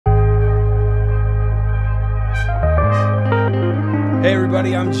Hey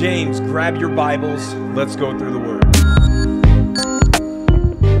everybody, I'm James. Grab your Bibles. Let's go through the Word.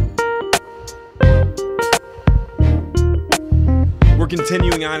 We're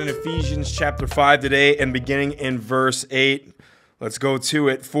continuing on in Ephesians chapter 5 today and beginning in verse 8. Let's go to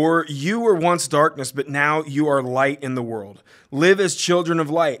it. For you were once darkness, but now you are light in the world. Live as children of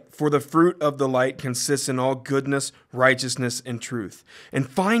light, for the fruit of the light consists in all goodness, righteousness, and truth. And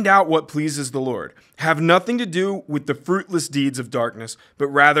find out what pleases the Lord. Have nothing to do with the fruitless deeds of darkness, but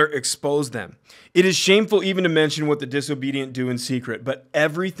rather expose them. It is shameful even to mention what the disobedient do in secret, but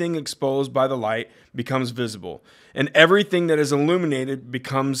everything exposed by the light becomes visible, and everything that is illuminated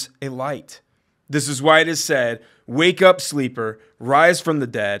becomes a light. This is why it is said, wake up, sleeper, rise from the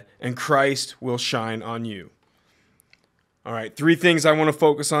dead, and Christ will shine on you. All right, three things I want to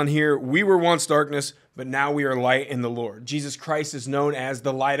focus on here. We were once darkness, but now we are light in the Lord. Jesus Christ is known as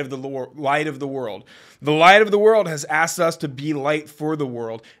the light of the Lord, light of the world. The light of the world has asked us to be light for the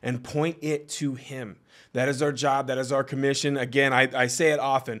world and point it to Him. That is our job. That is our commission. Again, I say it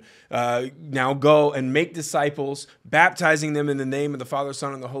often. Now go and make disciples, baptizing them in the name of the Father,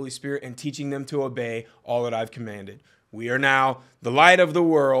 Son, and the Holy Spirit, and teaching them to obey all that I've commanded. We are now the light of the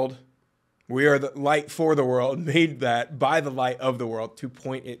world. We are the light for the world, made that by the light of the world to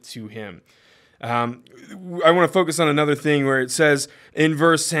point it to Him. I want to focus on another thing where it says in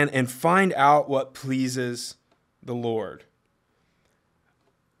verse 10, and find out what pleases the Lord.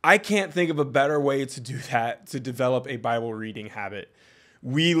 I can't think of a better way to do that, to develop a Bible reading habit.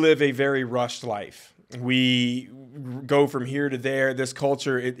 We live a very rushed life. We go from here to there. This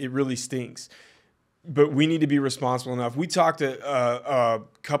culture, it really stinks. But we need to be responsible enough. We talked a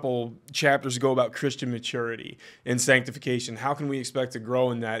couple chapters ago about Christian maturity and sanctification. How can we expect to grow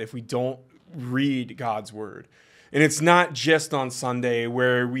in that if we don't read God's Word? And it's not just on Sunday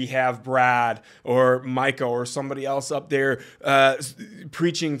where we have Brad or Micah or somebody else up there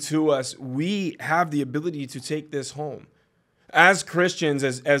preaching to us. We have the ability to take this home. As Christians,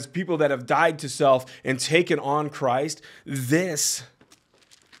 as people that have died to self and taken on Christ, this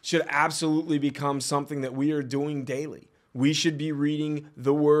should absolutely become something that we are doing daily. We should be reading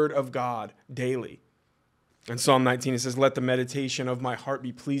the Word of God daily. In Psalm 19, it says, let the meditation of my heart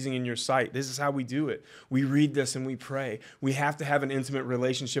be pleasing in your sight. This is how we do it. We read this and we pray. We have to have an intimate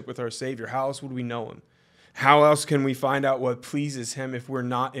relationship with our Savior. How else would we know Him? How else can we find out what pleases Him if we're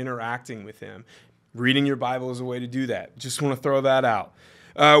not interacting with Him? Reading your Bible is a way to do that. Just want to throw that out.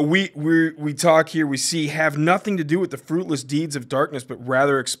 We talk here, we see, have nothing to do with the fruitless deeds of darkness, but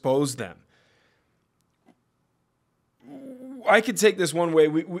rather expose them. I could take this one way.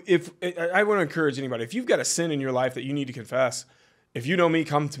 I want to encourage anybody, if you've got a sin in your life that you need to confess, if you know me,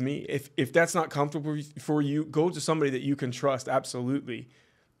 come to me. If that's not comfortable for you, go to somebody that you can trust. Absolutely.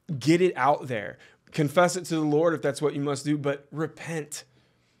 Get it out there. Confess it to the Lord if that's what you must do, but repent.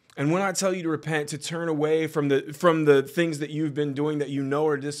 And when I tell you to repent, to turn away from the things that you've been doing that you know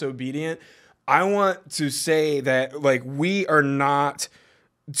are disobedient, I want to say that we are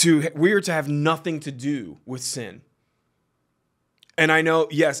to have nothing to do with sin. And I know,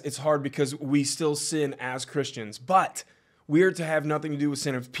 yes, it's hard because we still sin as Christians, but we are to have nothing to do with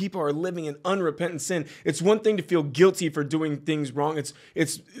sin. If people are living in unrepentant sin, it's one thing to feel guilty for doing things wrong.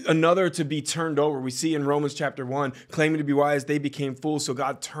 It's another to be turned over. We see in Romans chapter 1, claiming to be wise, they became fools, so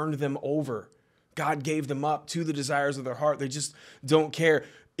God turned them over. God gave them up to the desires of their heart. They just don't care.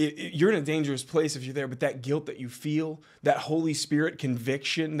 You're in a dangerous place if you're there, but that guilt that you feel, that Holy Spirit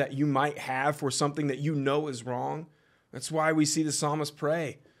conviction that you might have for something that you know is wrong, that's why we see the psalmist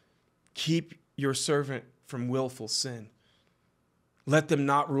pray, keep your servant from willful sin. Let them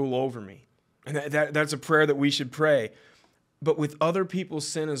not rule over me. And that's a prayer that we should pray. But with other people's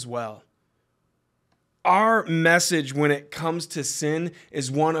sin as well. Our message when it comes to sin is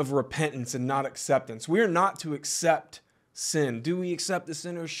one of repentance and not acceptance. We are not to accept sin. Do we accept the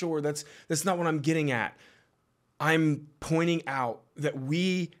sinner? Sure, that's not what I'm getting at. I'm pointing out that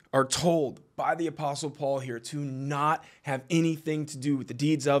we are told by the Apostle Paul here to not have anything to do with the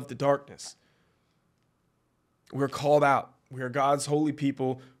deeds of the darkness. We're called out. We are God's holy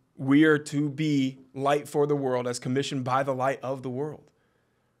people. We are to be light for the world as commissioned by the light of the world.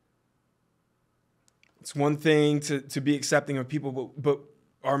 It's one thing to be accepting of people, but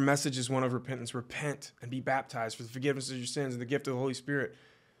our message is one of repentance. Repent and be baptized for the forgiveness of your sins and the gift of the Holy Spirit.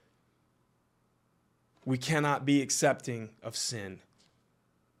 We cannot be accepting of sin.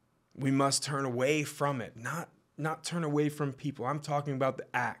 We must turn away from it, not turn away from people. I'm talking about the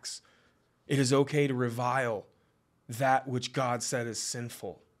acts. It is okay to revile that which God said is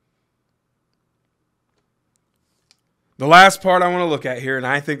sinful. The last part I want to look at here, and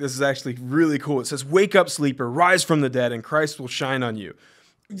I think this is actually really cool. It says, wake up, sleeper, rise from the dead, and Christ will shine on you.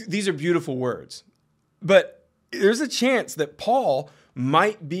 These are beautiful words. But there's a chance that Paul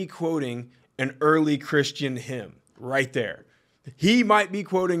might be quoting an early Christian hymn right there. He might be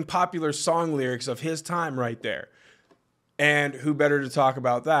quoting popular song lyrics of his time right there. And who better to talk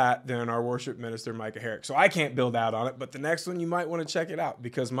about that than our worship minister, Micah Herrick. So I can't build out on it, but the next one you might want to check it out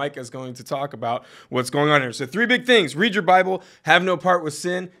because Micah is going to talk about what's going on here. So 3 big things: read your Bible, have no part with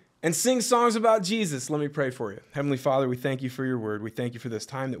sin, and sing songs about Jesus. Let me pray for you. Heavenly Father, we thank you for your word. We thank you for this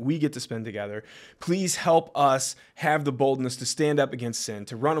time that we get to spend together. Please help us have the boldness to stand up against sin,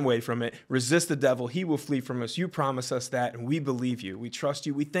 to run away from it, resist the devil. He will flee from us. You promise us that, and we believe you. We trust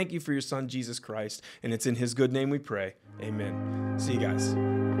you. We thank you for your son, Jesus Christ, and it's in his good name we pray. Amen. See you guys.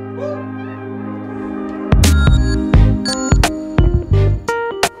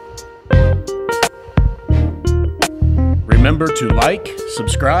 Remember to like,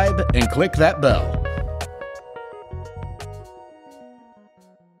 subscribe, and click that bell.